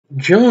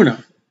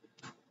Jonah,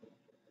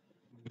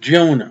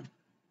 Jonah,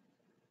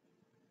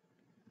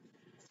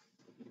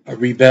 a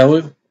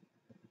rebellion,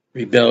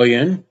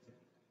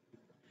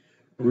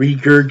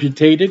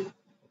 regurgitated,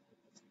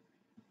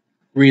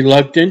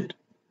 reluctant,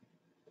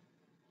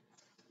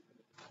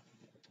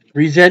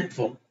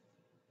 resentful,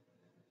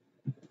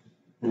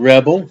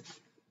 rebel,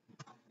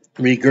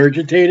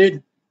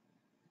 regurgitated,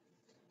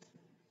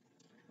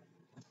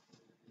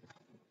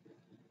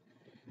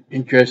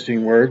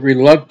 interesting word,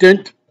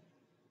 reluctant,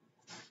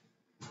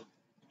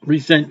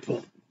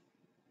 resentful.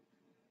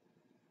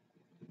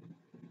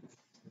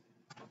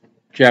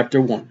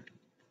 Chapter 1.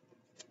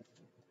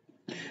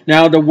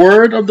 Now the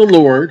word of the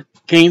Lord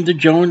came to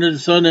Jonah the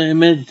son of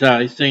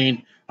Amittai,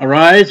 saying,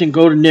 Arise and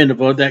go to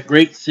Nineveh, that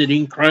great city,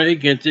 and cry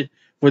against it,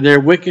 for their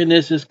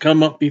wickedness has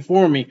come up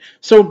before me.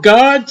 So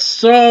God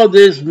saw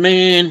this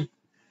man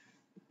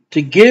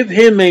to give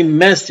him a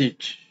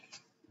message.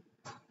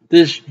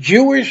 This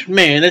Jewish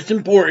man, that's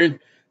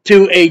important,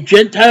 to a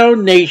Gentile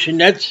nation,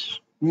 that's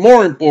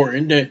more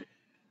important.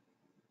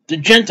 The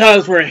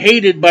Gentiles were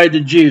hated by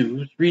the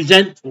Jews,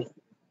 resentful.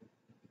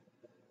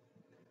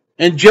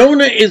 And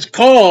Jonah is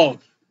called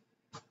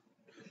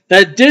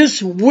that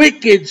this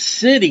wicked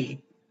city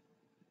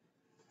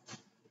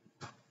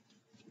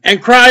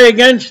and cry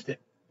against it.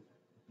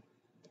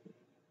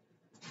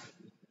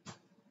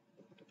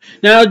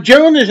 Now,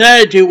 Jonah's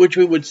attitude, which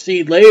we would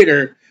see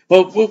later,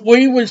 but what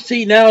we would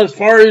see now as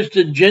far as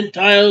the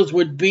Gentiles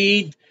would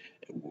be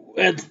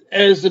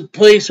as the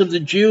place of the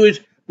Jews,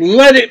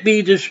 let it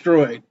be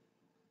destroyed.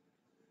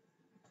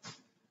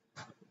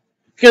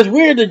 Because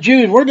we're the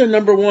Jews, we're the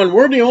number one,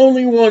 we're the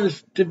only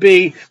ones to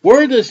be,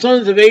 we're the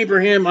sons of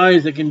Abraham,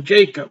 Isaac, and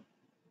Jacob.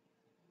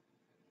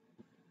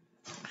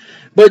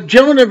 But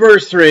Jonah,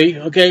 verse 3,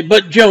 okay,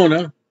 but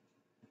Jonah,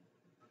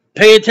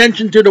 pay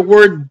attention to the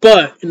word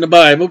but in the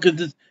Bible, because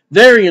it's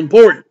very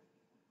important.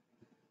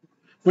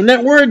 When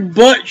that word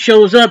but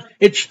shows up,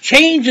 it's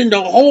changing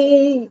the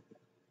whole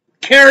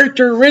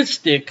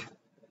characteristic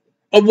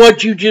of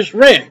what you just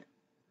read.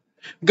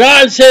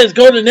 God says,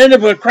 go to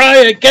Nineveh,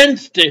 cry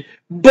against it.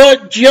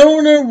 But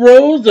Jonah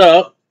rose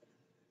up.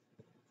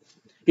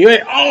 He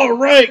went, all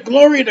right,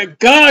 glory to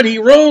God. He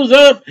rose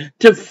up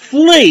to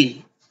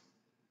flee.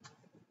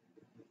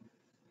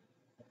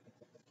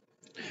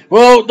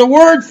 Well, the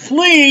word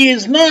flee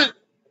is not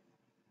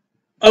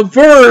a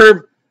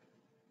verb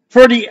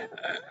for the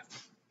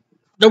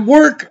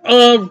work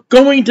of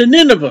going to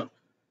Nineveh.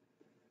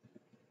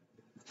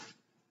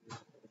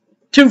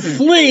 To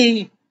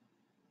flee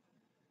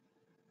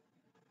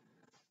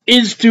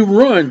is to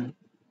run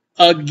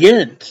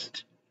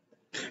against.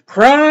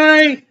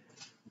 Cry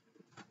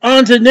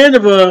onto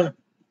Nineveh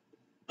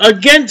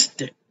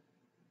against it.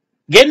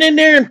 Get in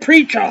there and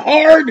preach a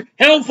hard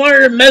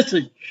hellfire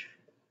message.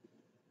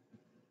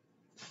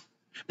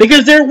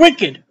 Because they're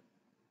wicked.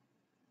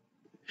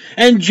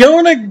 And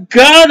Jonah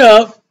got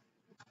up.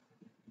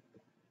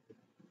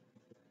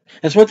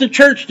 That's what the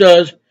church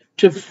does,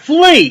 to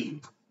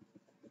flee.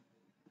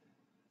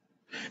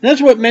 And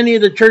that's what many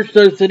of the church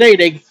does today.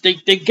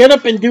 They get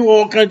up and do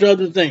all kinds of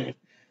other things.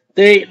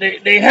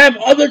 They have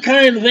other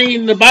kind of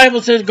things. The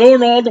Bible says, go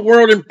into all the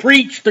world and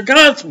preach the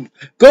gospel.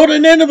 Go to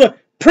Nineveh,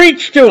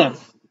 preach to them.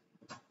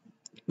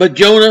 But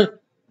Jonah,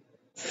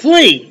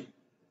 flee.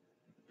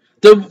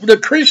 The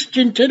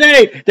Christian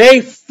today,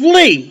 they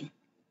flee.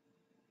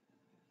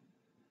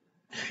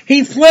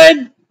 He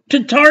fled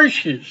to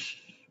Tarshish.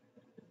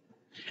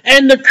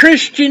 And the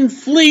Christian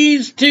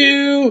flees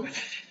to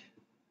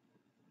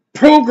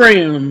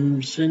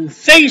programs and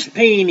face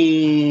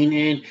painting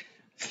and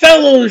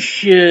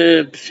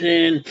fellowships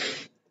and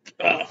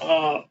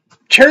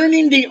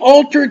turning the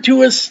altar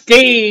to a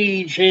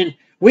stage, and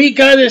we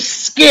got a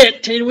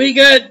skit and we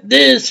got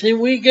this and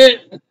we got...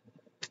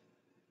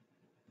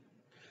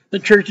 The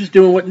church is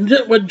doing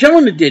what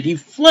Jonah did. He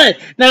fled.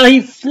 Now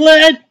he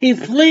fled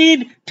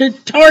to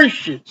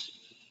Tarshish.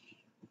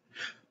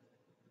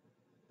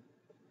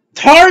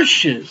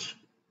 Tarshish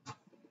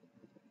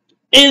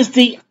is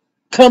the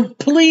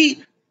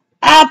complete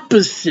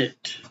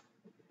opposite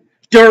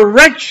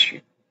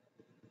direction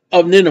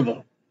of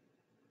Nineveh.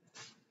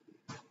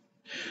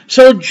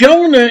 So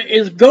Jonah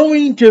is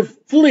going to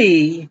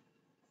flee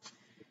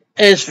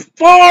as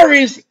far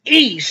as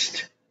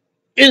east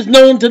is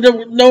known to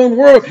the known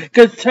world,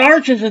 because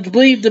Tarshish is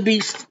believed to be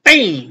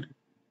Spain.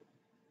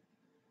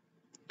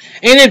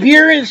 And if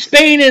you're in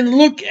Spain and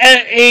look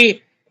at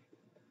a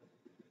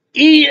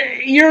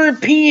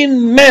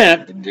European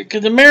map,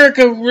 because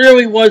America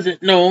really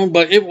wasn't known,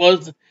 but it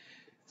was.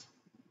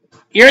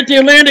 You're at the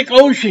Atlantic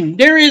Ocean.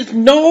 There is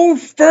no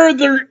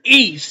further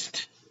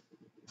east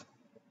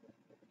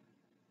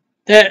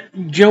that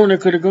Jonah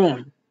could have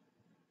gone.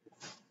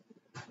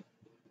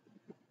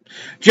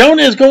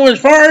 Jonah is going as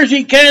far as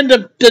he can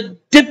to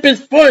dip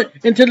his foot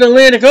into the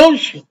Atlantic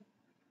Ocean,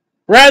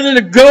 rather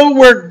than go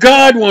where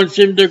God wants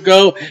him to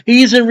go.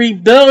 He's in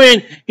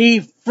rebellion. He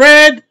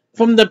fled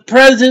from the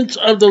presence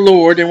of the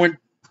Lord and went.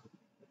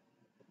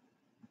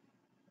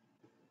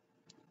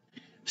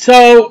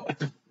 So,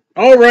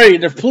 all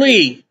right, to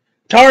flee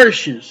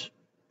Tarshish,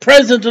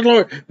 presence of the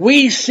Lord.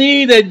 We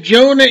see that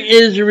Jonah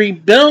is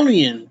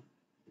rebellion.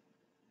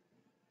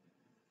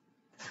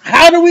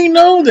 How do we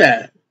know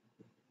that?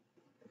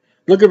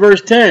 Look at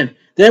verse 10.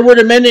 Then were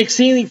the men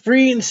exceedingly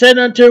free and said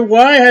unto him,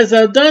 Why hast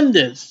thou done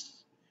this?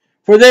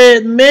 For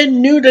the men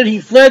knew that he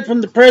fled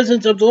from the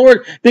presence of the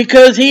Lord,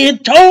 because he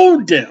had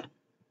told them.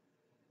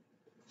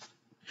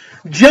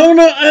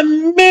 Jonah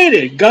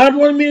admitted, God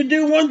wanted me to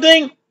do one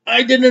thing,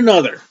 I did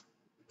another.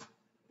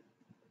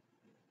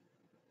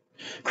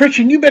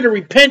 Christian, you better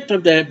repent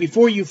of that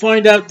before you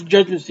find out the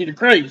judgment seat of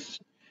Christ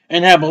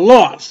and have a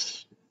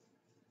loss.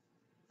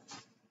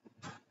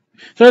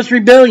 So that's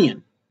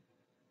rebellion.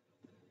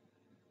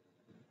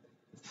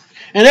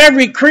 And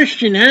every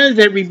Christian has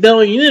that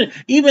rebellion in it.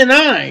 Even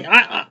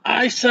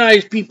I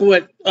size people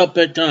up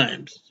at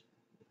times.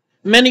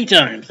 Many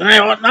times. And I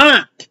ought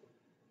not.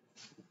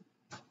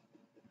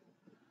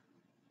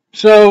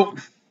 So,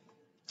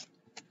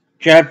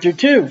 chapter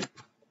 2.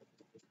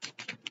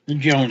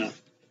 Jonah.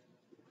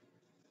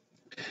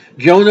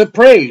 Jonah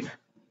prayed.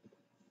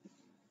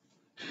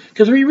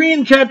 Because we read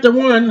in chapter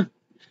 1,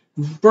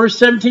 verse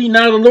 17,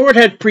 Now the Lord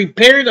had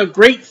prepared a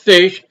great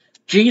fish,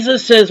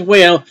 Jesus says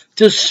whale,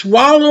 to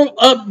swallow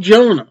up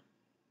Jonah.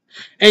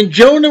 And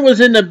Jonah was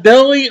in the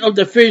belly of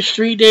the fish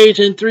 3 days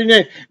and 3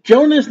 nights.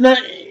 Jonah's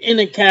not in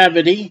a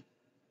cavity.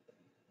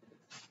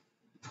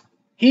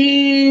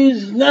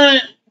 He's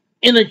not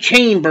in a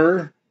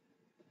chamber.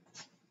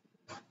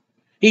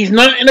 He's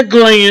not in a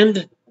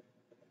gland.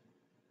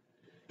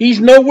 He's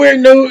nowhere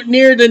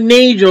near the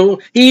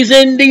nasal. He's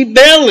in the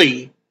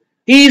belly.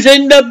 He's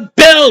in the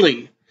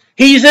belly.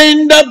 He's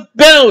in the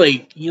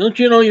belly. Don't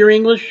you know your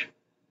English?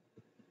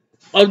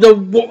 Of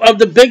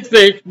the big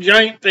fish,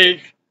 giant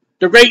fish,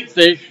 the great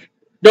fish,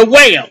 the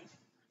whale,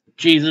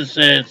 Jesus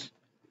says.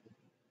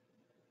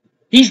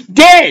 He's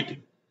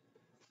dead.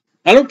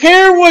 I don't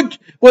care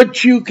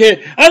what you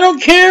care. I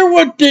don't care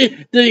what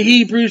the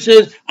Hebrew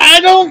says.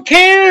 I don't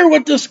care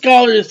what the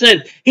scholar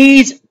said.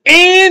 He's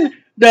in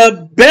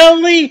the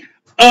belly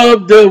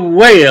of the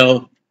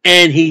whale,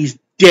 and he's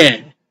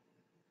dead.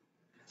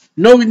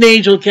 No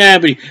nasal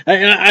cavity.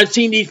 I've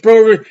seen these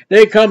programs.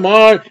 They come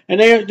on and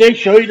they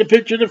show you the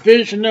picture of the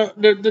fish and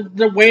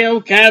the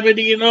whale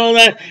cavity and all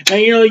that.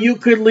 And you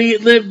could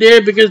live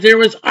there because there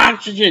was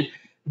oxygen.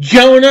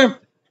 Jonah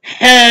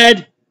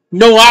had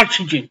no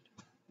oxygen.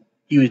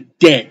 He was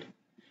dead.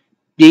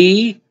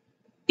 D-E-A-D.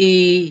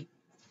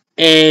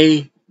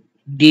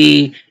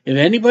 If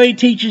anybody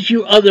teaches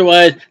you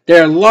otherwise,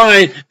 they're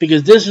lying,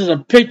 because this is a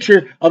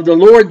picture of the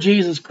Lord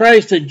Jesus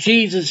Christ that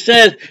Jesus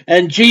says,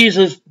 and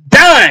Jesus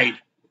died.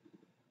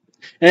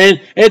 And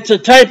it's a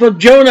type of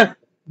Jonah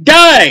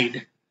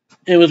died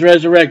and was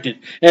resurrected.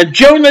 If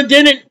Jonah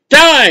didn't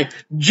die,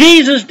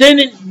 Jesus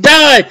didn't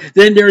die,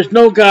 then there's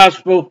no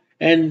gospel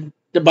and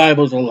the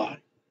Bible's a lie.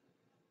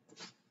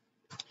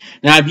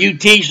 Now, if you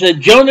teach that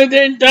Jonah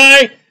didn't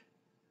die,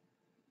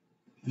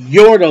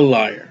 you're the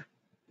liar.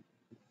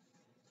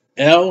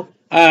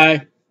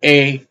 L-I-A-R.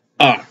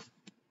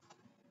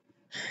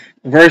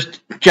 Verse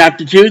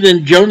chapter 2,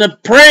 Then Jonah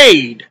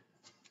prayed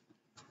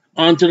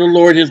unto the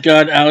Lord his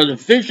God out of the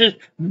fish's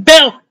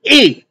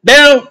belly,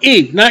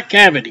 not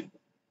cavity.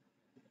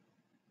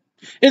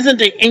 Isn't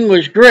the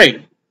English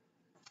great?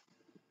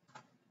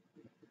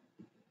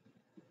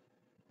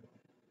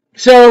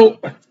 So,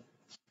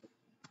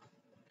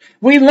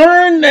 we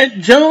learn that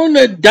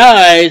Jonah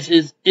dies,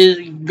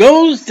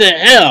 goes to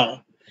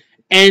hell,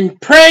 and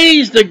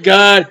prays to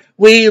God.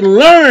 We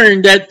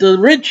learn that the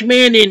rich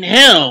man in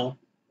hell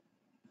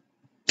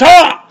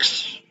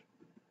talks.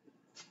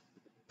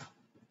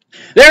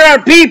 There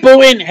are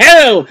people in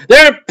hell.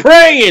 They're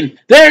praying.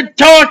 They're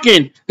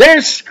talking.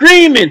 They're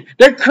screaming.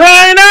 They're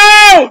crying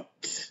out.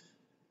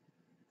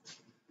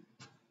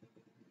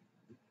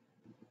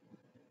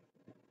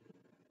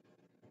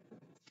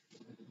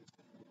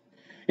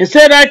 It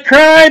said, I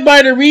cried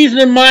by the reason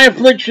of my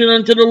affliction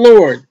unto the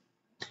Lord,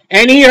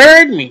 and he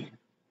heard me.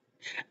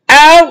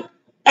 Out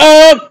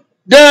of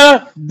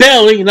the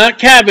belly, not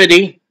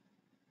cavity,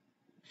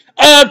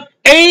 of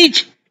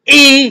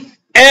H-E-L-L,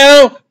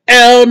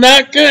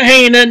 not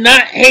Gehenna,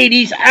 not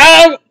Hades,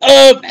 out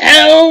of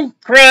hell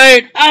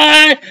cried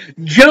I.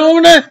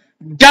 Jonah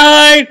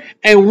died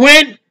and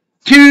went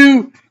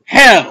to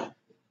hell.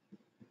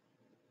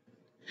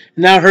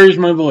 Now here's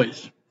my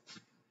voice.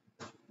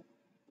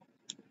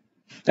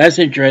 That's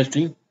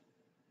interesting.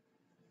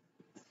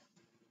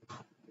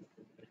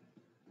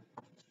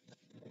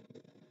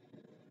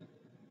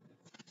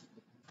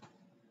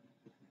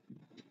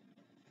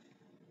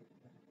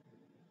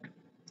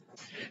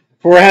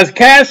 For it has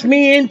cast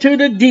me into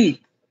the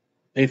deep.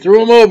 They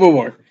threw him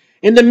overboard.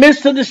 In the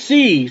midst of the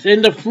seas,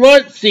 in the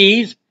flood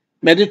seas,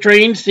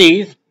 Mediterranean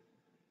seas.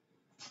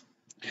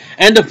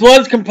 And the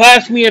floods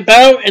compassed me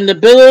about, and the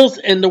billows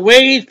and the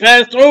waves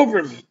passed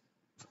over me.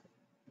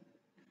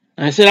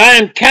 And I said, I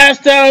am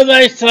cast out of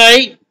thy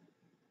sight.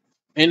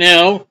 And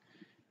now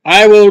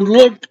I will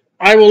look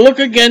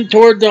again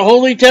toward the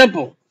holy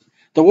temple.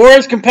 The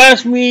waters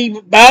compassed me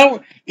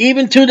about,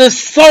 even to the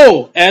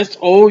soul,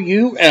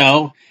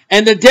 S-O-U-L,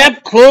 and the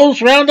depth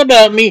closed round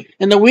about me,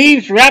 and the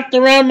weeds wrapped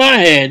around my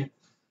head.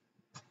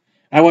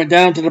 I went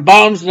down to the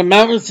bottoms of the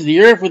mountains, to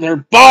the earth with her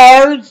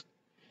bars.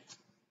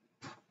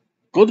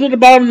 Go to the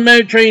bottom of the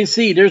Mediterranean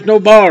Sea. There's no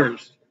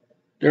bars.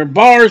 There are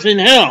bars in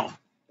hell.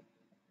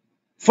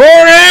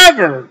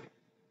 Forever.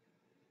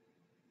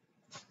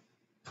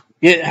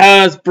 It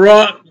has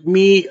brought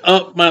me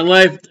up my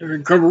life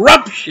through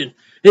corruption.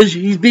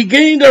 He's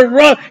beginning to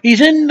rot.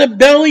 He's in the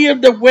belly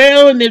of the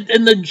whale, and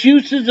the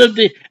juices of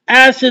the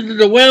acid of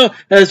the whale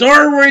has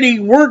already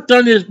worked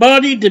on his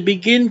body to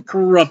begin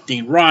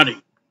corrupting,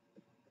 rotting.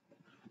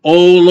 O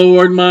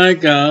Lord my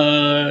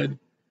God,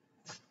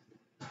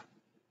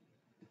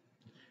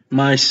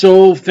 my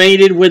soul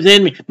fainted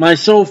within me. My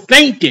soul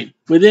fainted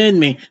within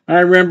me. I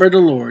remember the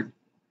Lord.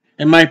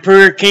 And my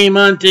prayer came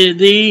unto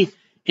thee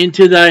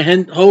into thy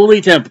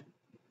holy temple.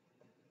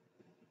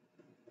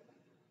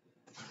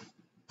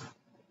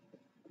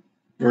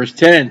 Verse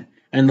 10.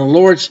 And the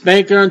Lord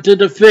spake unto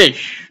the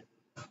fish,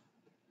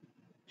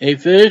 a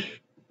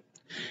fish,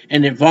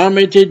 and it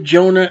vomited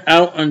Jonah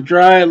out on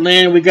dry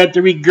land. We got the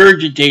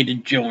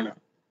regurgitated Jonah.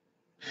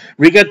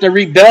 We got the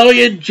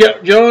rebellious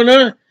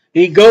Jonah.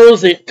 He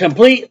goes the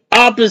complete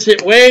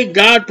opposite way.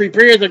 God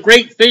prepares a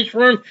great fish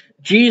for him.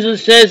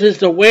 Jesus says it's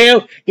the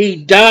whale. He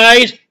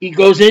dies. He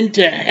goes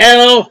into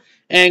hell.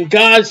 And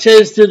God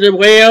says to the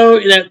whale,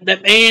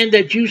 that man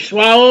that you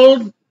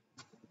swallowed,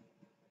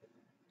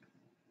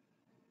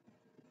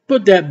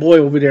 put that boy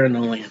over there on the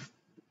land.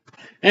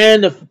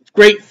 And the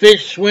great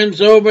fish swims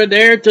over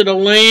there to the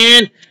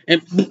land,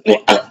 and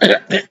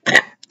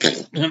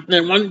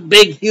one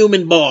big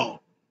human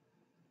ball.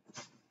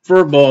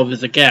 Fur ball if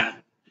it's a cat.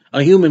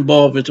 A human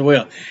ball if it's a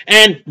whale.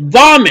 And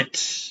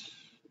vomits.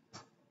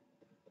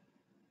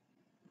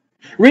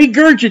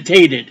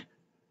 Regurgitated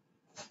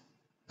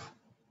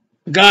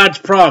God's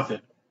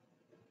prophet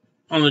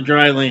on the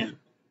dry land.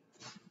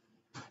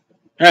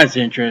 That's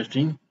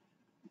interesting.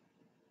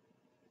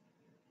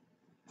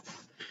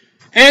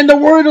 And the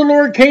word of the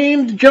Lord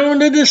came to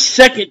Jonah the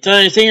second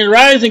time, saying,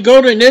 Arise and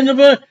go to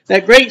Nineveh,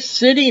 that great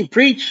city, and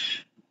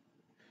preach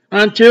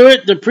unto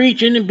it the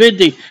preaching and bid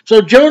thee.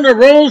 So Jonah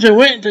rose and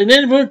went to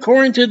Nineveh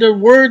according to the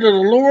word of the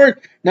Lord.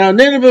 Now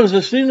Nineveh was a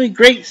extremely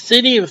great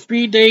city of a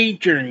 3-day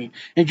journey.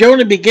 And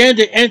Jonah began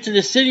to enter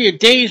the city a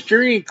day's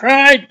journey and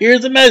cried,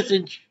 here's the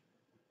message.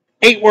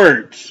 8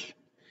 words.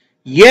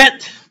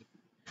 Yet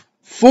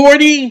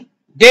 40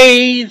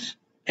 days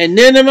and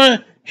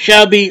Nineveh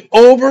shall be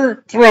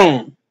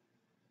overthrown.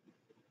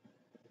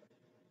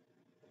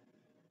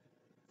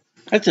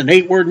 That's an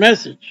 8-word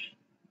message.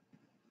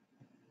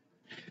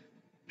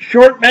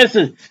 Short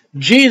message.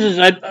 Jesus,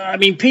 I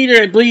mean,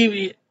 Peter, I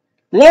believe,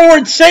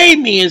 Lord, save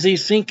me as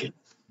he's sinking.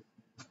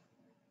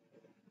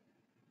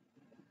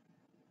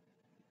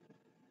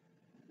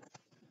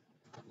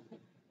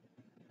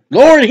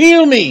 Lord,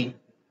 heal me.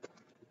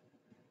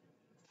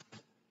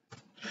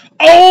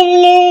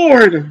 Oh,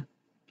 Lord.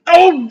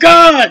 Oh,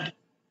 God.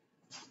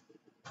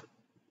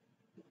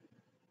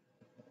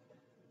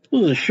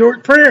 Those are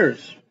short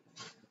prayers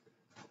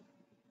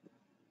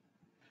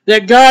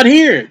that God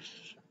hears.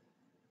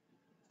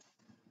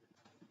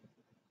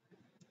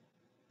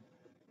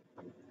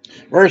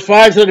 Verse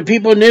 5, so the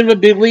people of Nineveh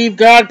believed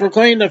God,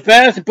 proclaimed the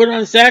fast, and put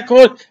on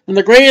sackcloth, from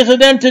the greatest of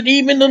them to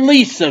even the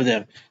least of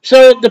them.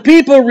 So the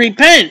people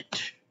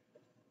repent.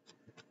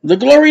 The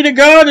glory to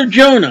God of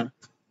Jonah.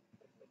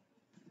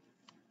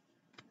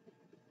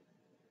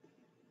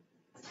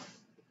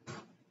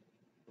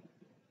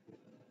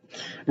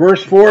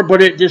 Verse 4,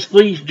 but it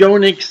displeased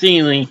Jonah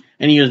exceedingly,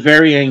 and he was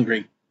very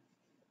angry.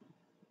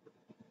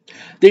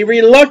 The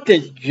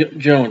reluctant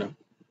Jonah.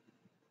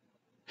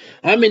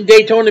 I'm in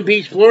Daytona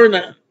Beach,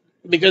 Florida.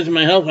 Because of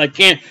my health, I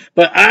can't.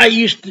 But I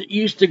used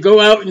to go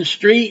out in the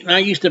street, and I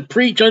used to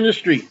preach on the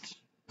streets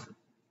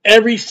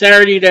every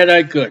Saturday that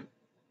I could.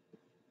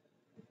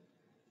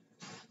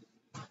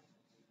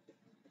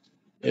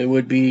 It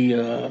would be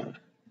 4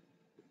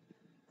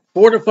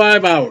 to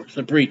 5 hours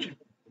of preaching.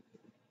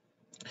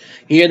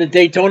 He had a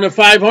Daytona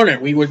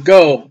 500. We would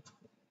go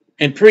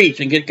and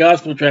preach and get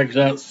gospel tracts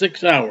out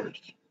 6 hours.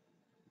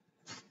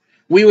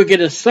 We would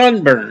get a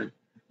sunburn.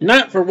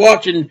 Not for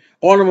watching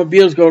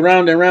automobiles go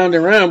round and round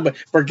and round, but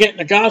for getting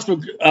the gospel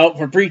out,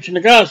 for preaching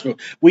the gospel.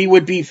 We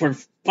would be for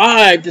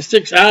 5 to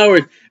 6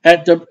 hours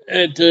at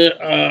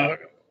the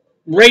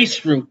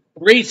race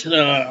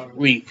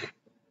week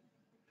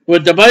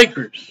with the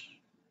bikers.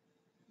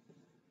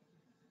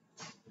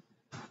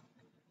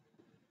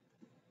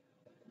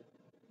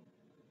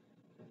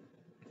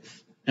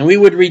 And we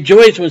would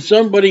rejoice when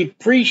somebody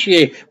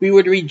appreciated. We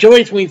would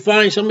rejoice when we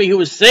find somebody who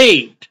was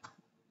saved.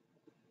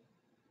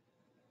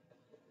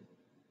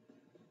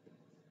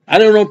 I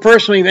don't know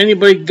personally if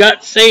anybody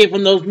got saved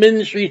from those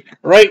ministries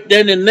right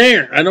then and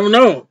there. I don't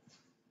know.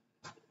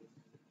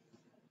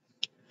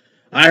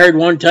 I heard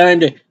one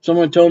time that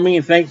someone told me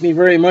and thanked me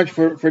very much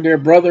for their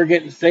brother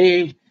getting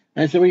saved.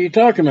 I said, what are you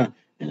talking about?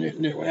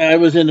 And I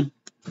was in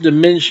the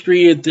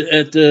ministry at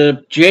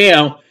the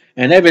jail,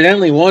 and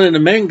evidently one of the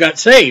men got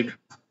saved.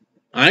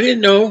 I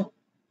didn't know.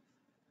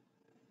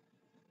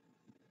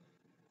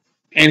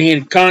 And he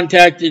had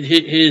contacted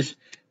his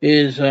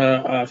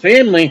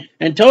family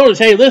and told us,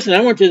 hey, listen,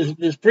 I went to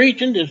this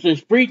preaching.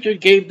 This preacher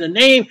gave the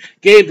name,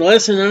 gave the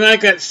lesson, and I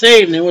got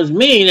saved. And it was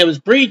me that was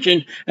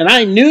preaching, and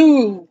I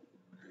knew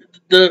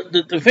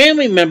the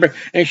family member,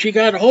 and she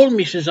got a hold of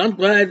me. She says, I'm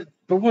glad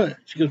for what?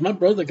 She goes, my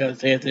brother got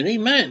saved. I said,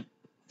 amen.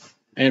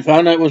 And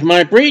found out it was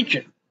my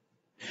preaching.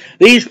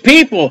 These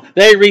people,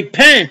 they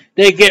repent,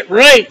 they get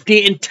right.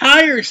 The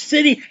entire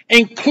city,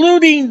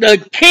 including the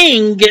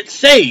king, gets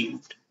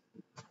saved.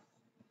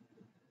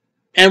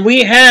 And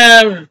we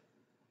have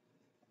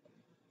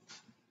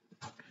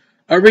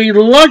a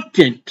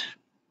reluctant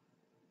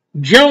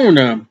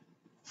Jonah.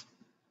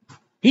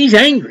 He's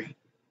angry.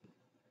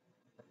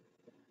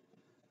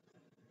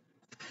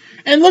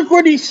 And look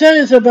what he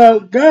says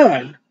about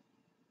God.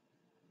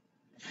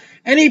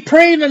 And he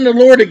prayed on the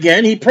Lord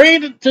again. He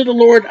prayed to the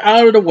Lord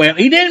out of the whale.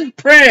 He didn't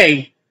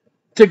pray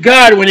to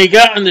God when he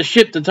got on the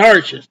ship to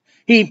Tarshish.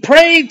 He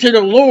prayed to the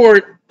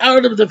Lord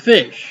out of the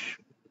fish.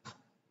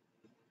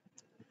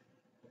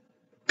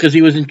 Because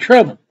he was in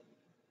trouble.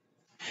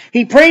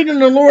 He prayed to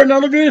the Lord. Now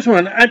look at this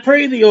one. I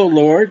pray thee, O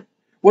Lord,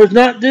 was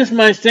not this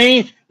my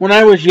saying when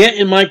I was yet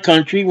in my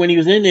country, when he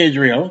was in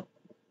Israel?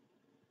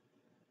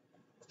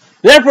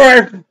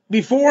 Therefore,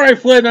 before I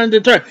fled unto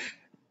Tarshish.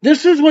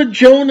 This is what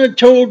Jonah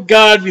told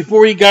God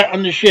before he got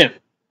on the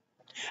ship.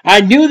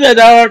 I knew that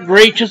thou art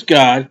gracious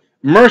God,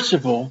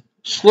 merciful,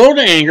 slow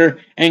to anger,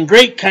 and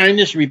great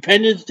kindness,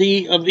 repentance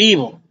thee of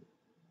evil.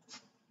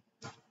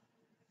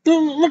 So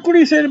look what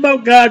he said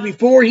about God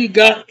before he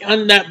got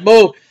on that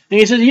boat. And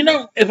he said, you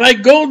know, if I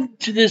go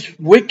to this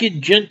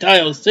wicked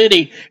Gentile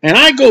city and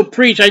I go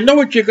preach, I know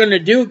what you're going to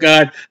do,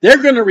 God.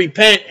 They're going to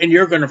repent and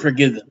you're going to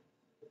forgive them.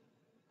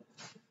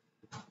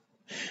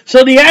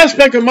 So the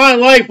aspect of my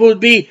life would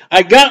be,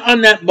 I got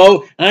on that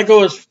boat and I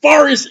go as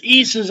far as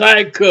east as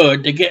I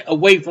could to get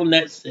away from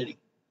that city.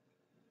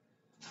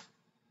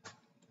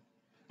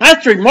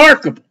 That's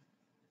remarkable.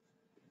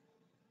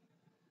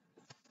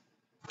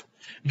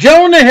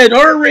 Jonah had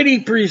already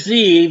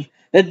perceived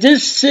that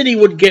this city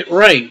would get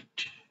right.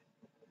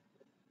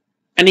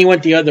 And he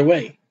went the other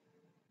way.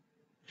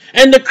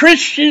 And the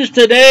Christians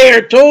today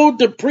are told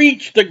to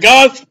preach the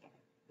gospel.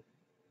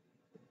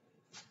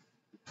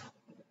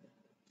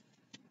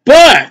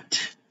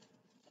 But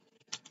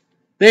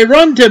they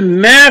run to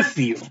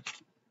Matthew.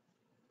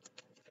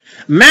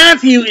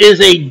 Matthew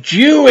is a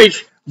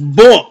Jewish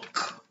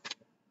book.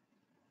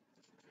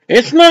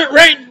 It's not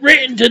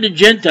written to the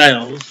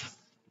Gentiles.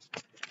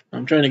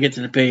 I'm trying to get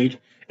to the page.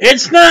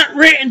 It's not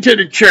written to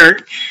the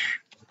church.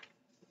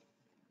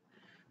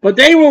 But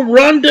they will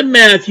run to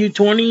Matthew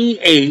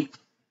 28.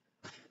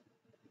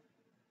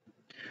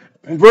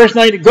 And verse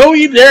 9, go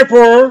ye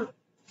therefore,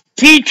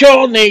 teach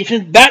all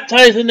nations,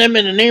 baptizing them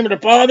in the name of the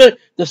Father,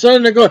 the Son,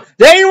 and the God.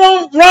 They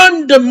won't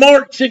run to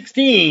Mark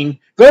 16,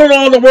 go to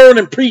all the world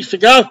and preach the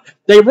gospel.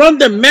 They run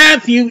to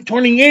Matthew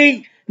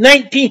 28,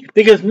 19,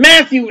 because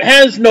Matthew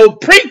has no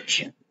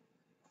preaching.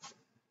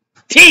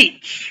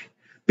 Teach.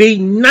 Be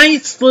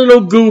nice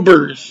little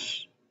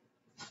goobers.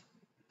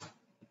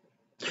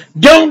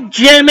 Don't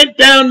jam it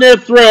down their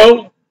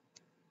throat.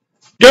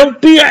 Don't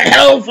be a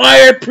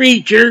hellfire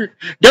preacher.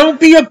 Don't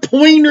be a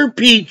pointer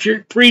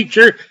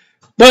preacher.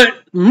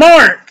 But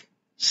Mark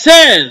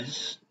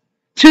says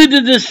to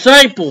the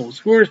disciples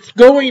who are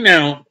going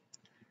out,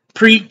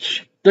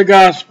 preach the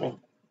gospel.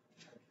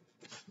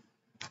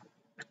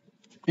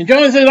 And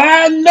Jonah says,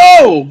 I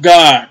know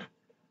God.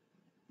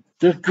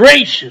 The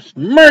gracious,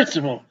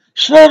 merciful,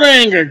 slow to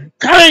anger,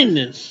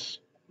 kindness,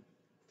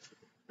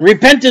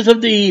 repentance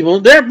of the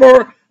evil.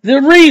 Therefore, the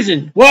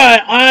reason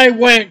why I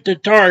went to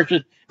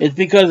Tarshish is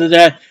because of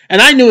that.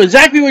 And I knew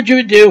exactly what you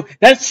would do.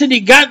 That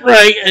city got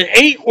right in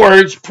 8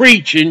 words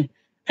preaching.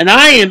 And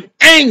I am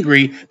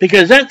angry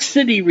because that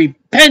city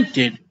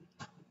repented.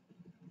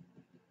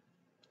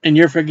 And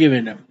you're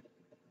forgiving them.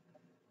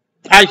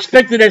 I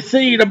expected that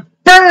city to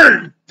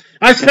burn.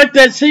 I expected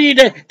that city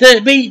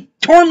to be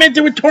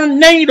tormented with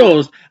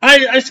tornadoes.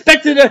 I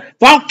expected a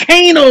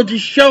volcano to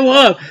show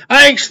up.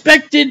 I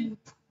expected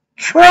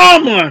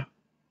trauma.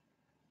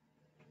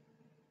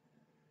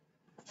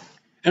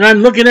 And I'm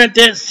looking at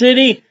that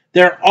city.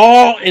 They're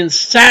all in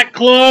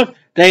sackcloth.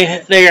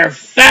 They are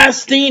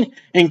fasting,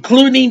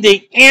 including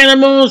the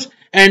animals,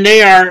 and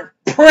they are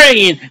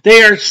praying.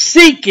 They are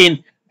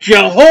seeking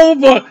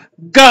Jehovah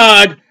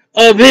God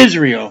of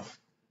Israel.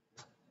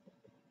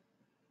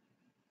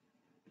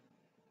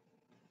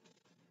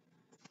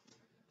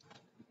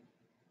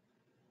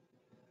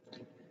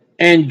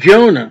 And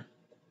Jonah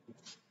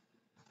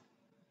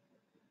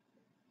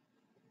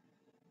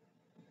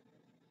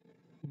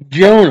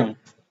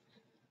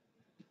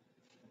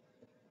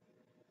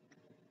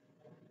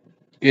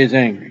is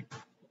angry,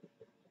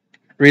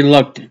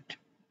 reluctant.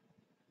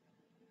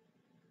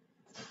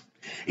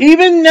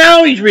 Even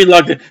now he's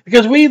reluctant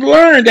because we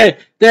learned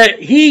that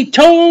he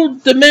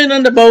told the men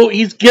on the boat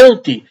he's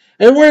guilty.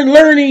 And we're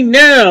learning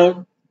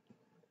now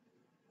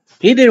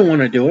he didn't want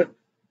to do it.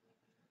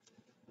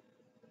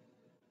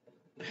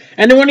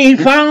 And then when he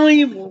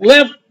finally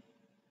left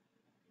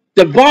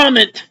the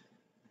vomit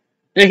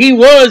that he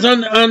was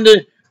on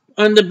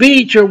the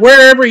beach or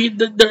wherever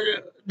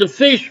the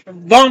fish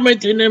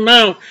vomited him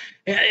out,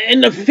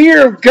 and the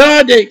fear of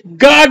God that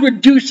God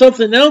would do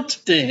something else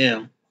to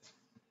him.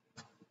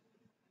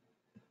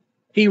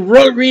 He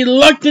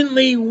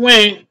reluctantly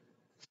went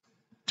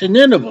to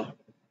Nineveh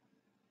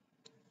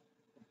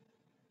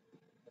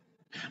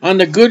on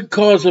the good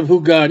cause of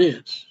who God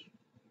is.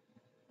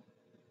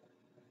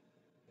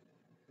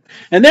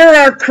 And there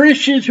are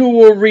Christians who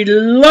will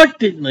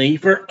reluctantly,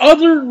 for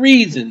other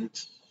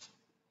reasons,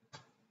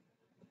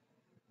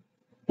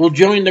 will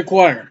join the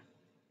choir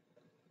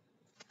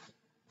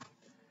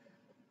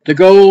to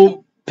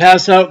go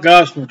pass out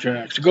gospel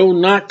tracts, to go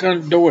knock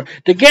on the door,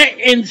 to get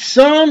in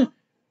some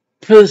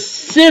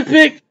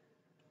specific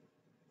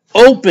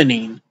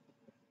opening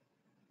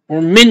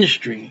or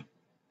ministry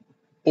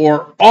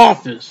or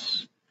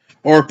office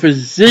or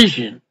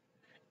position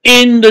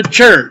in the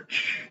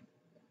church.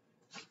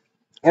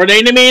 Or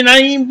they may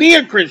not even be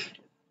a Christian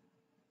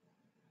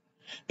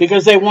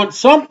because they want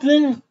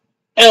something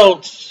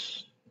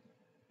else,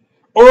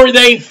 or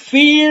they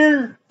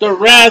fear the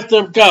wrath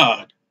of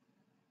God.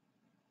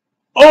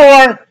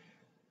 Or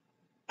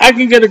I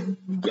can get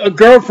a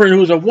girlfriend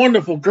who's a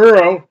wonderful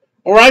girl,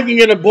 or I can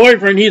get a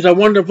boyfriend, he's a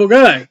wonderful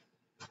guy.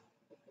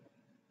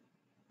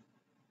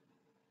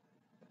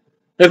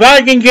 If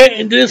I can get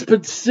into this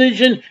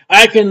position,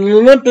 I can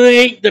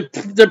manipulate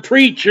the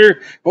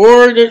preacher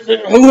or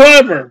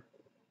whoever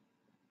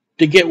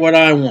to get what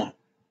I want.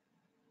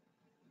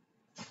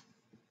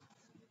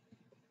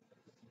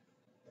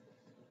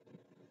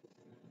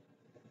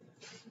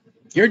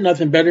 You're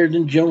nothing better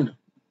than Jonah.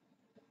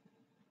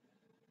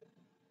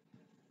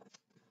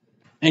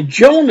 And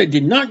Jonah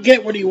did not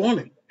get what he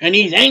wanted, and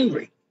he's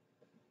angry.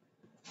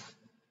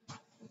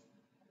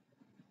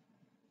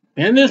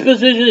 In this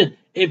position,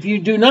 if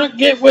you do not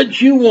get what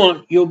you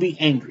want, you'll be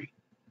angry.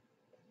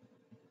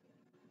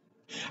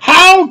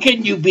 How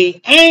can you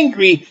be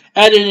angry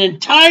at an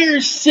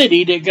entire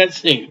city that got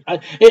saved?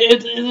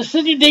 It's the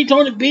city of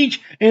Daytona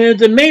Beach, and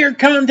the mayor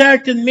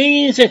contacted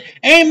me and said,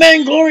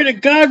 "Amen, glory to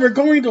God. We're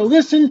going to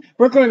listen.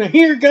 We're going to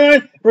hear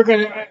God. We're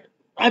going to."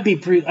 I'd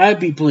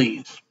be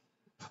pleased.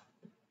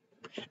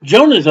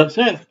 Jonah's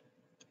upset.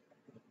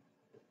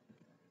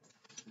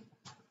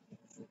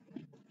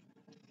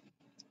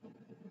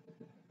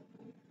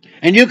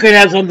 And you could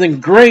have something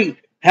great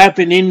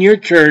happen in your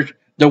church,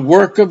 the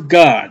work of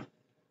God.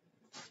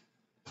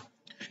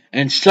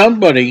 And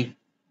somebody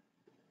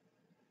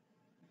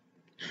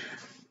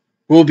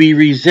will be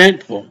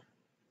resentful.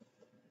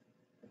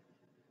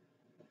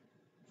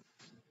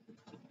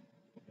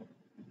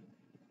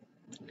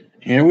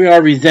 Here we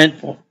are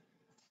resentful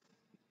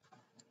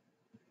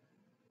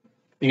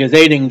because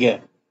they didn't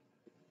get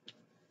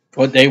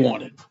what they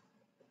wanted.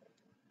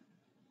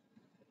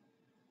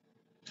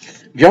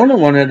 Jonah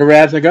wanted the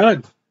wrath of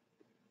God.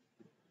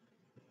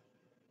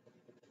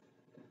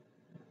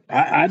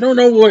 I don't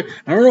know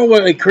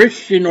what a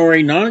Christian or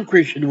a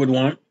non-Christian would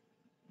want.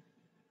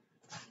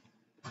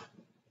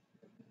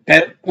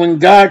 That when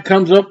God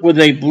comes up with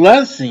a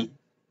blessing,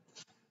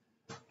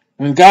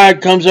 when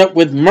God comes up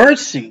with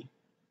mercy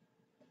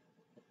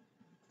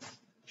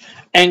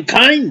and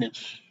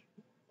kindness,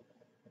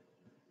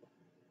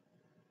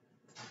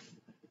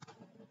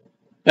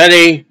 that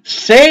a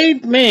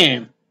saved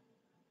man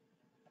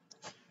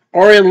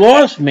or a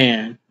lost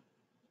man,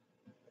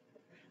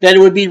 that it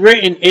would be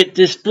written, it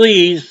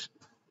displeased,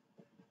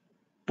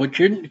 put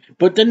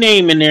the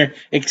name in there,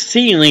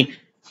 exceedingly,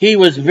 he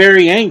was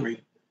very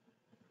angry.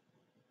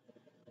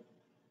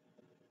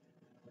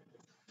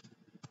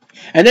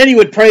 And then he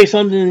would pray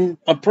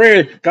a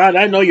prayer, God,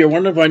 I know you're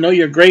wonderful, I know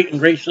you're great and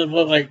gracious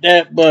like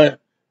that, but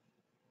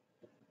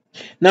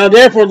now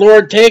therefore,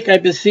 Lord, take, I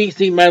beseech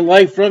thee, my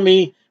life from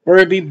me, for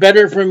it be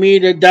better for me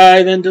to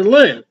die than to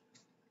live.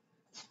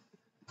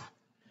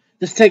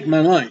 Just take my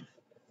life.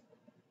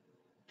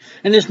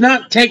 And it's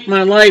not take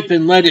my life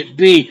and let it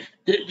be.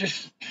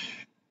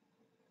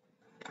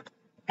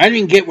 I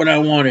didn't get what I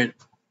wanted.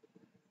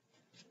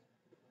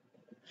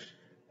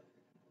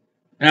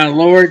 Now,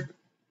 Lord,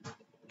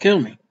 kill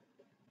me.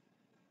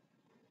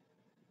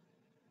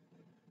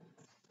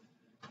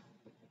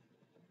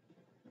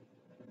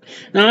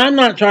 Now, I'm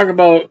not talking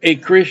about a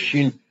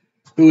Christian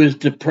who is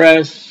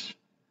depressed,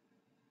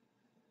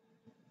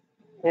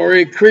 or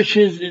a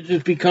Christian that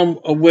just become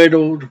a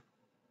widowed,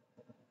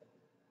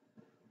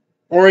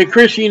 or a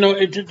Christian,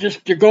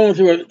 they're going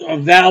through a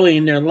valley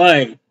in their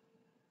life.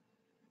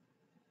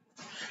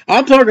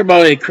 I'm talking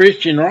about a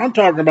Christian, or I'm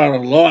talking about a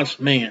lost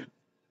man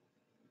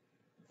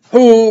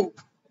who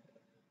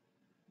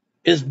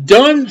has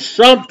done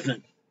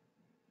something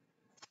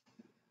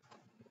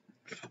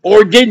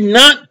or did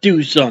not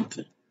do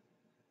something.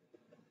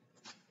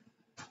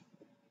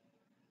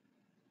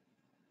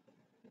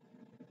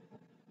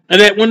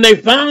 And that when they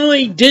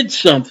finally did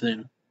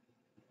something,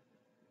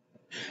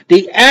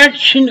 the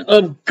action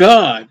of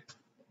God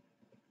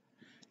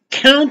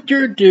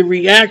countered the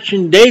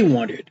reaction they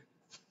wanted.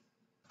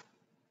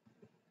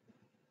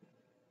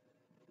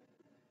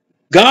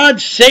 God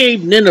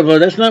saved Nineveh.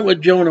 That's not what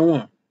Jonah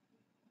wanted.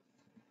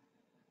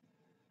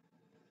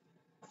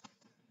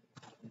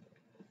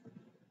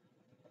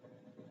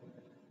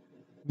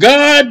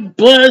 God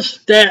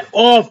blessed that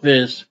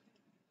office,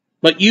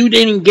 but you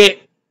didn't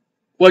get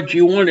what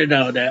you wanted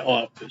out of that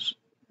office.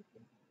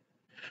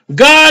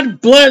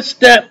 God blessed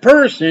that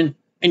person,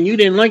 and you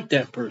didn't like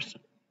that person.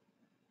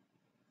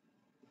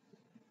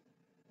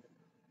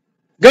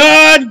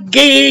 God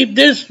gave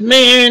this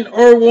man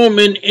or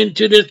woman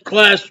into this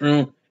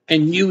classroom,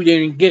 and you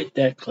didn't get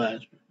that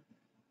classroom.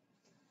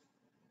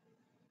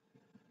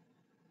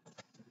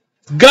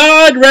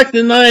 God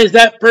recognized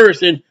that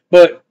person,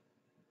 but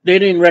they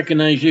didn't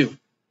recognize you.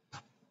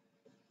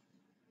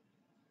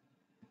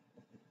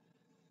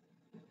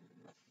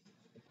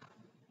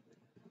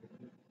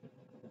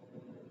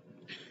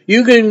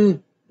 You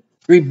can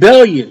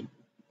rebellion,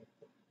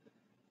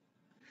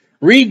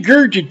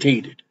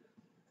 regurgitated,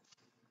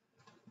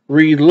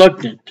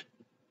 reluctant,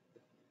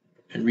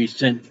 and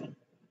resentful.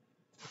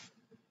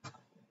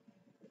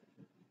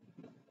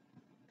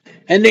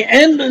 And the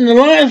end and the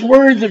last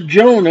words of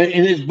Jonah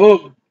in his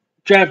book,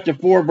 chapter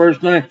 4,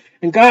 verse 9.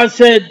 And God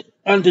said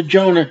unto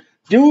Jonah,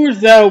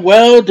 doest thou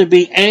well to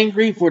be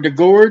angry for the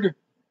gourd?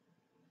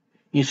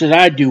 He said,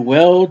 I do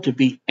well to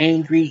be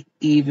angry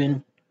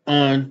even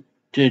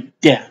unto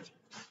death.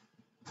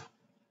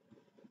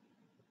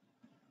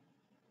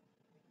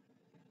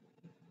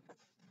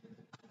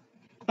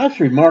 That's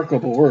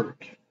remarkable words.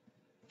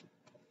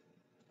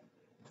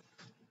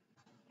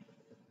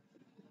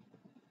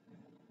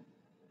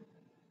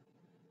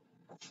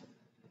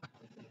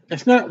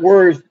 It's not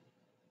worth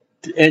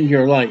to end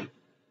your life.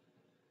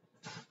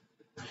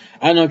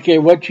 I don't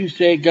care what you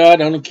say, God.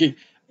 I don't care.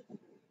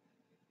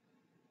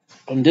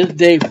 From this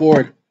day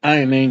forward, I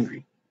am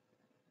angry.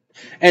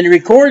 And it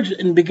records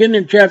in the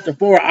beginning of chapter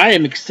 4, I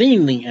am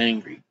exceedingly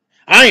angry.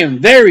 I am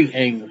very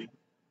angry.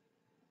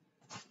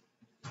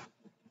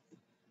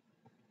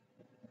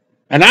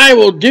 And I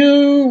will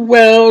do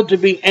well to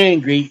be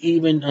angry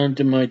even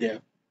unto my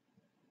death.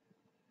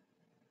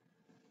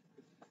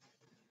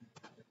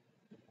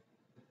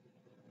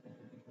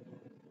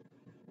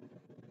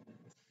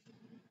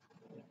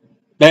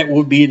 That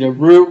will be the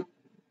root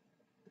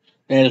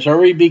that has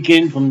already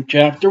begun from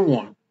chapter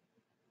 1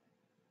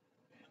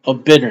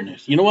 of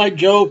bitterness. You know why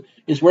Job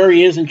is where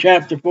he is in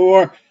chapter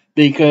 4?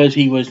 Because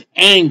he was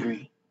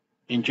angry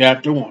in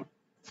chapter 1.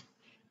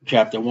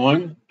 Chapter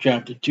 1,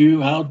 chapter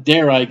 2, how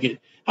dare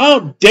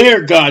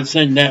God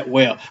send that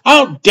whale?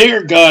 How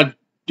dare God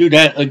do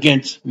that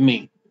against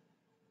me?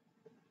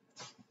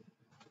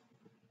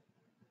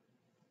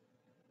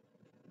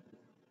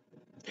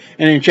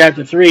 And in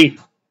chapter 3,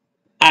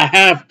 I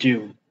have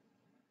to,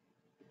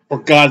 or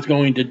God's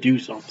going to do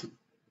something.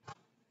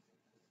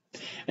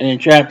 And in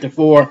chapter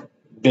 4,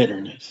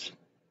 bitterness.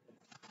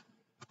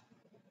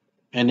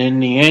 And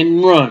in the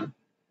end run,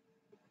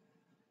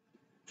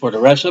 for the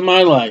rest of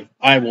my life,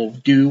 I will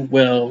do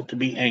well to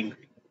be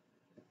angry.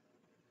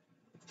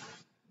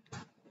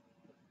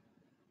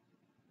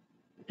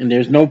 And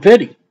there's no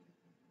pity.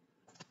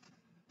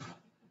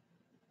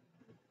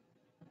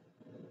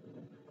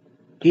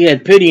 He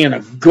had pity on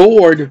a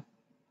gourd,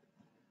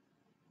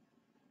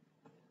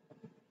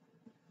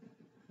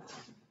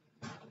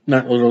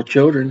 not little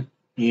children.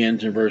 He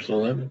ends in verse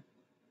 11.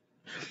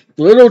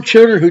 Little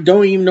children who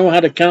don't even know how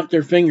to count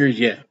their fingers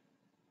yet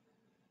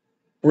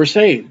were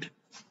saved.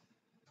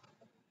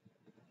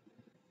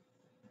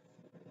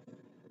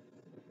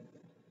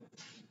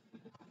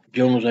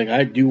 Jonah was like,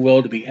 I do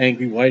well to be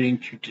angry. Why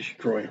didn't you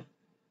destroy him?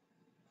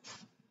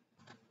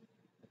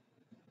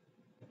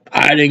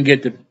 I didn't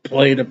get to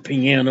play the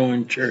piano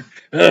in church.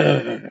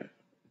 Ugh.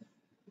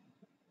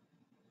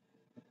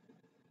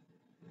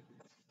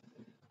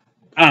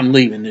 I'm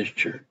leaving this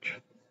church.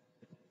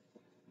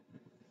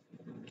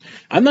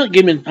 I'm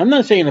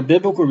not saying a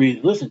biblical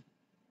reason. Listen,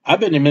 I've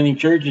been in many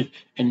churches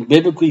and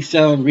biblically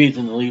sound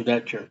reason to leave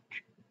that church.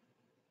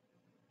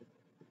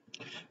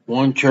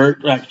 One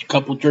church, like a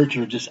couple churches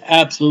were just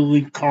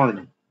absolutely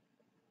carnal.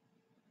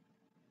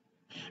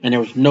 And there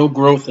was no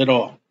growth at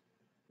all.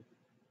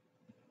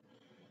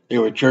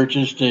 There were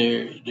churches,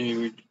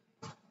 they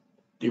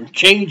were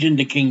changing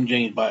the King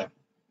James Bible.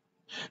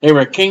 They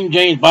were a King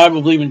James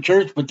Bible believing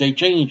church, but they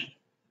changed it.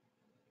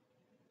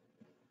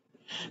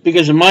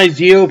 Because of my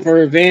zeal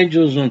for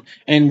evangelism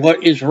and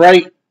what is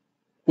right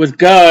with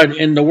God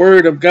and the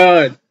Word of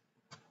God,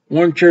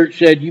 one church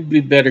said, you'd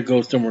be better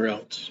go somewhere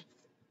else.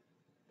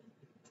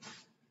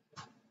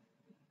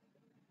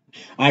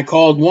 I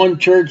called one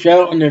church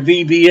out in the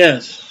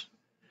VBS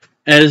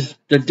as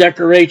the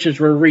decorations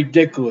were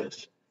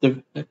ridiculous.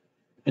 And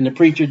the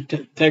preacher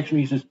texted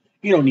me and says,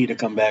 you don't need to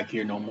come back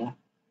here no more.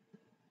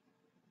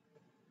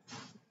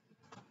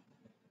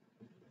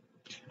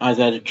 I was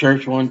at a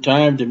church one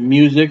time. The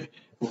music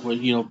was,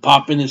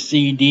 popping the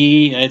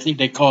CD. I think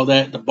they call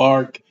that the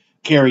bar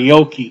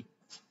karaoke.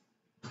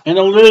 And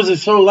the lyrics are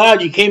so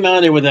loud, you came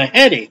out there with a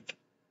headache.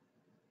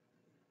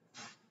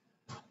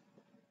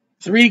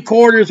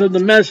 3/4 of the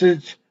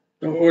message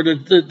or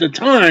the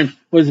time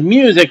was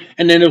music,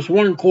 and then it was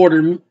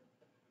 1/4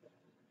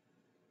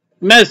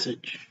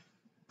 message.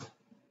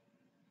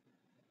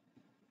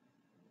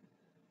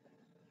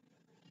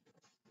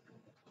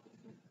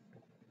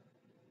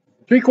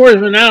 3/4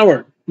 of an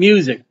hour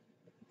music.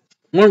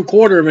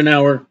 1/4 of an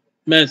hour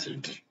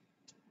message.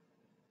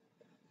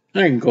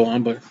 I can go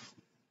on, but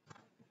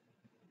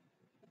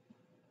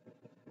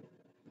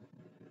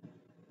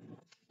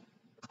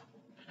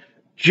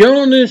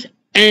Jonah's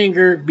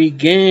anger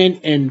began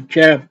in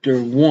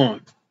chapter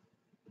 1.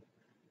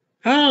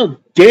 How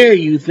dare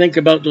you think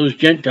about those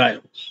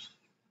Gentiles?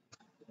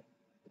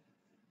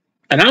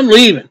 And I'm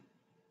leaving.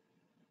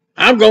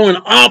 I'm going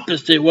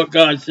opposite what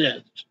God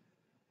says.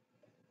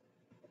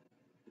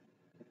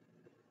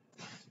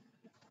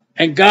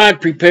 And God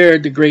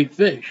prepared the great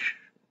fish.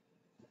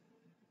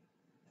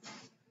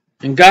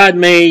 And God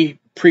may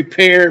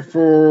prepare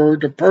for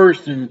the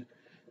person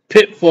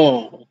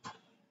pitfalls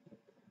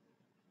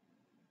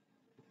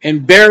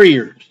and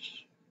barriers.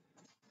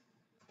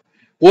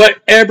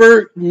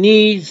 Whatever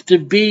needs to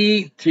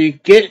be to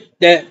get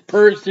that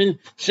person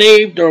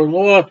saved or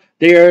lost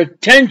their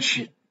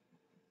attention.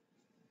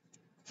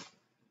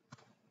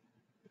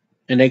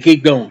 And they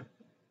keep going.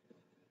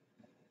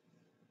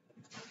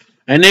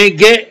 And they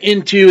get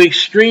into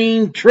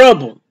extreme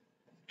trouble.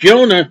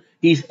 Jonah,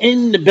 he's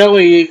in the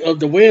belly of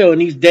the whale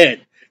and he's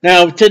dead.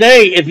 Now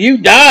today, if you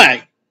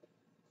die,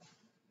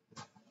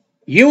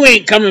 you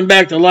ain't coming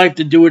back to life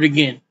to do it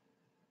again.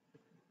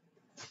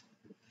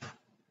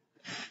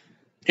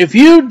 If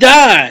you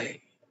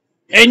die,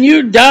 and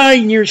you die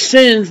in your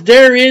sins,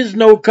 there is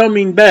no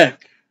coming back.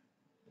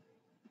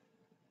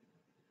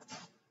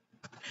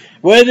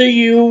 Whether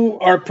you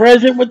are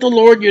present with the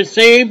Lord, you're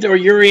saved, or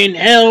you're in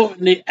hell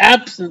in the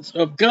absence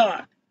of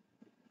God.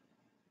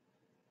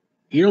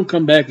 You don't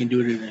come back and do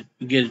it again.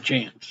 You get a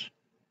chance.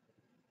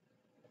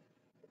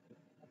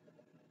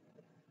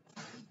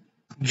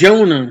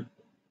 Jonah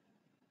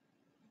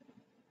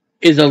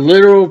is a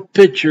literal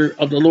picture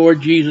of the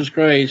Lord Jesus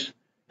Christ,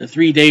 the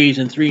 3 days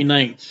and 3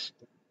 nights,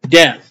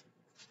 death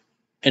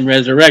and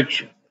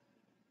resurrection.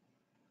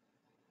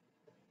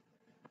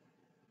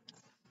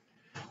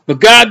 But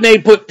God may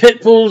put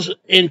pitfalls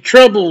and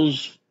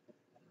troubles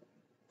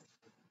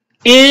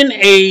in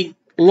a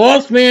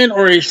lost man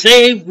or a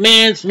saved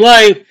man's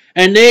life,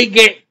 and they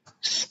get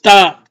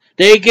stopped.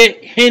 They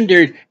get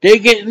hindered. They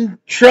get in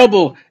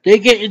trouble. They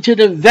get into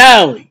the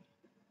valley.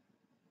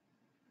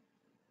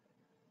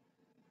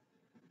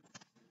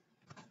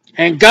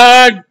 And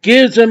God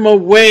gives them a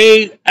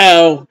way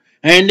out.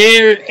 And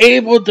they're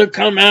able to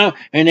come out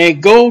and they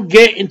go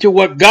get into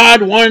what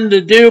God wanted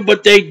to do,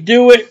 but they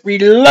do it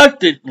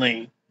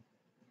reluctantly.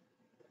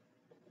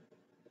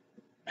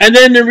 And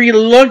then the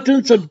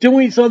reluctance of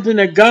doing something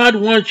that God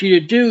wants you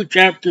to do,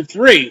 chapter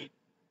 3.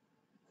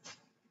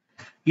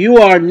 You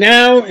are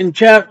now in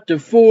chapter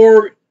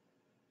 4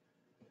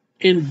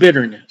 in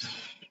bitterness.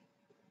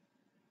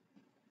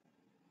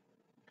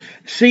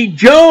 See,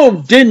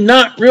 Job did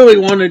not really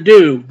want to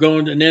do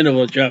going to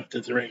Nineveh,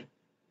 chapter 3.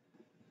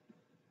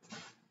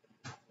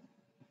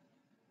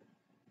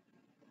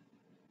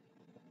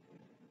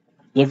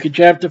 Look at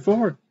chapter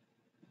 4.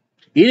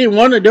 He didn't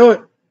want to do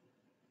it.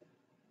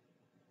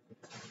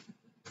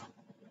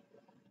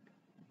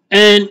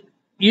 And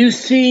you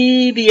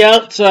see the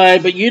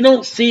outside, but you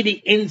don't see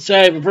the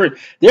inside of a person.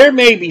 There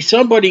may be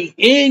somebody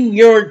in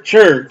your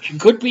church. It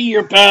could be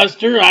your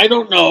pastor. I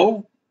don't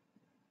know.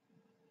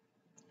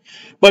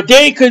 But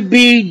they could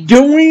be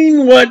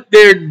doing what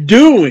they're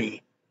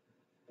doing.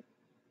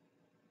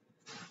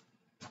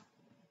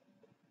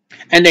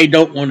 And they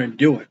don't want to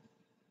do it.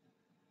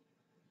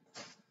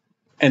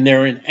 And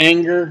they're in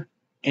anger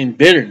and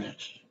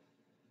bitterness.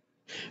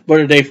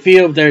 But if they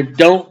feel they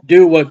don't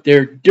do what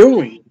they're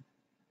doing,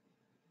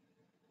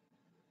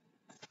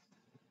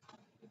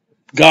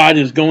 God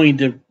is going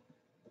to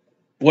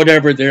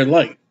whatever they're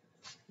like.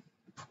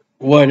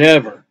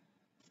 Whatever.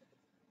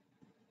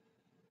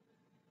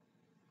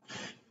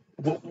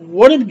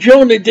 What if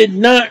Jonah did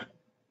not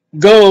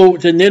go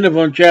to Nineveh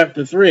in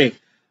chapter 3?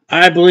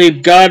 I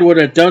believe God would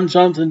have done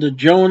something to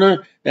Jonah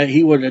that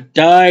he would have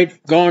died,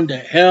 gone to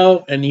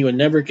hell, and he would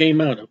never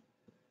came out of.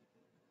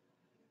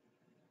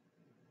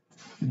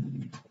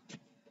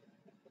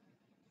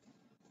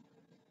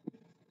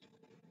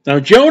 Now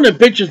Jonah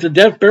pictures the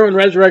death, burial, and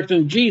resurrection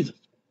of Jesus.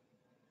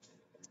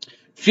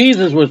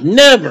 Jesus was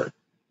never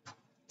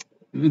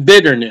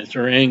bitterness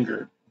or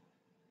anger,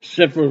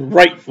 except for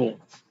rightful.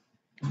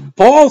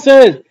 Paul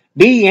says,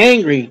 be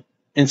angry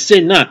and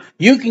sin not.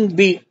 You can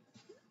be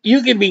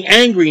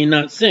angry and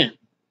not sin.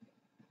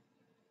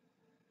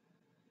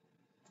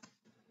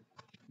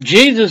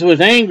 Jesus was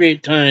angry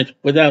at times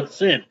without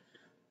sin.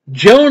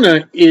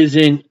 Jonah is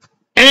in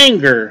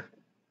anger,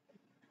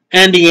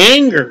 and the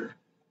anger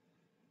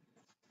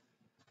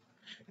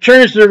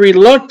turns to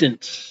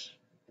reluctance,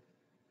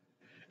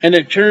 and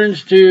it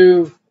turns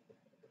to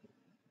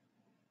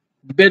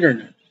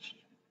bitterness.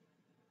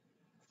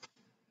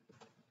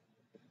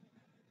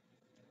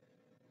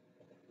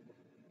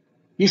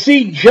 You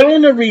see,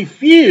 Jonah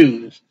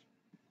refused,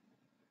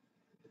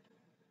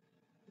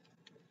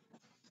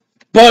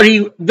 but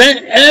he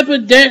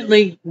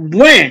evidently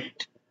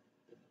went.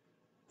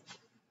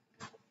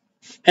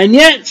 And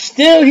yet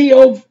still he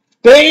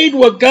obeyed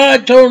what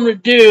God told him to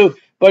do,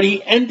 but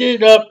he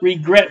ended up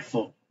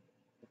regretful.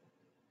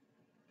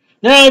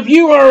 Now, if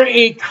you are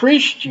a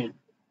Christian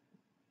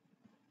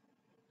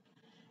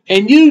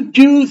and you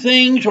do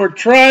things or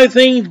try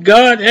things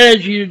God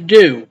has you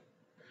do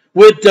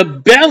with the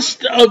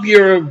best of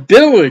your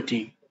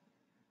ability,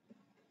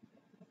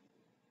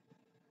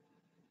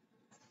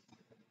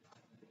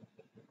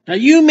 now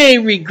you may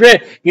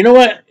regret, you know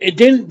what, it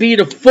didn't be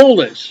the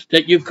fullest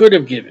that you could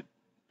have given,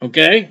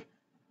 okay?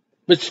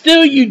 But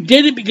still you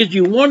did it because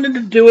you wanted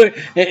to do it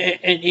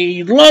and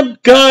you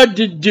loved God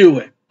to do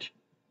it.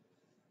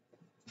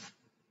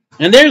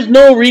 And there's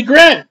no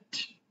regret.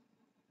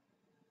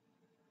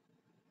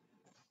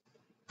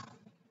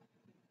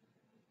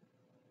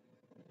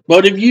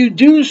 But if you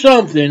do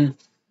something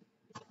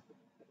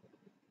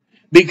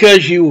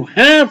because you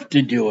have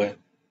to do it,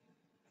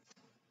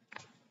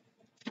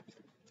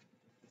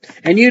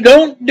 and you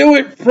don't do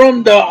it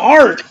from the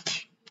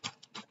heart,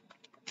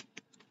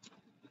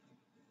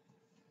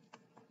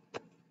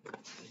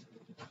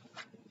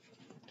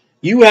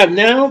 you have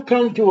now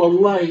come to a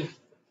life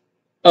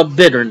of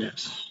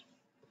bitterness.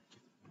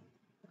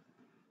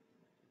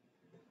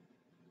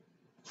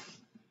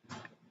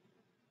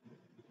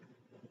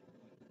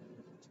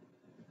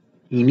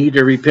 You need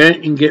to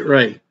repent and get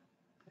right.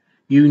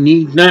 You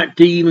need not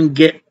to even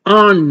get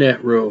on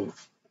that road.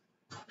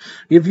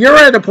 If you're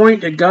at a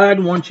point that God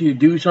wants you to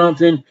do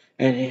something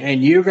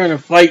and you're going to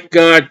fight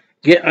God,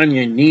 get on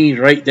your knees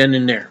right then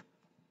and there.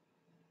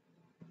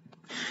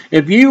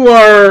 If you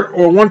are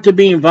or want to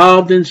be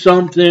involved in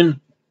something,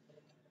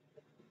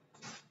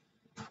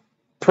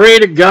 pray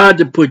to God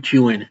to put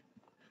you in it.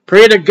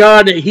 Pray to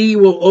God that He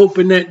will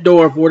open that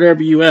door for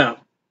whatever you have.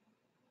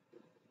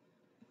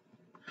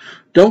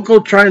 Don't go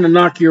trying to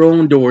knock your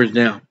own doors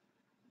down.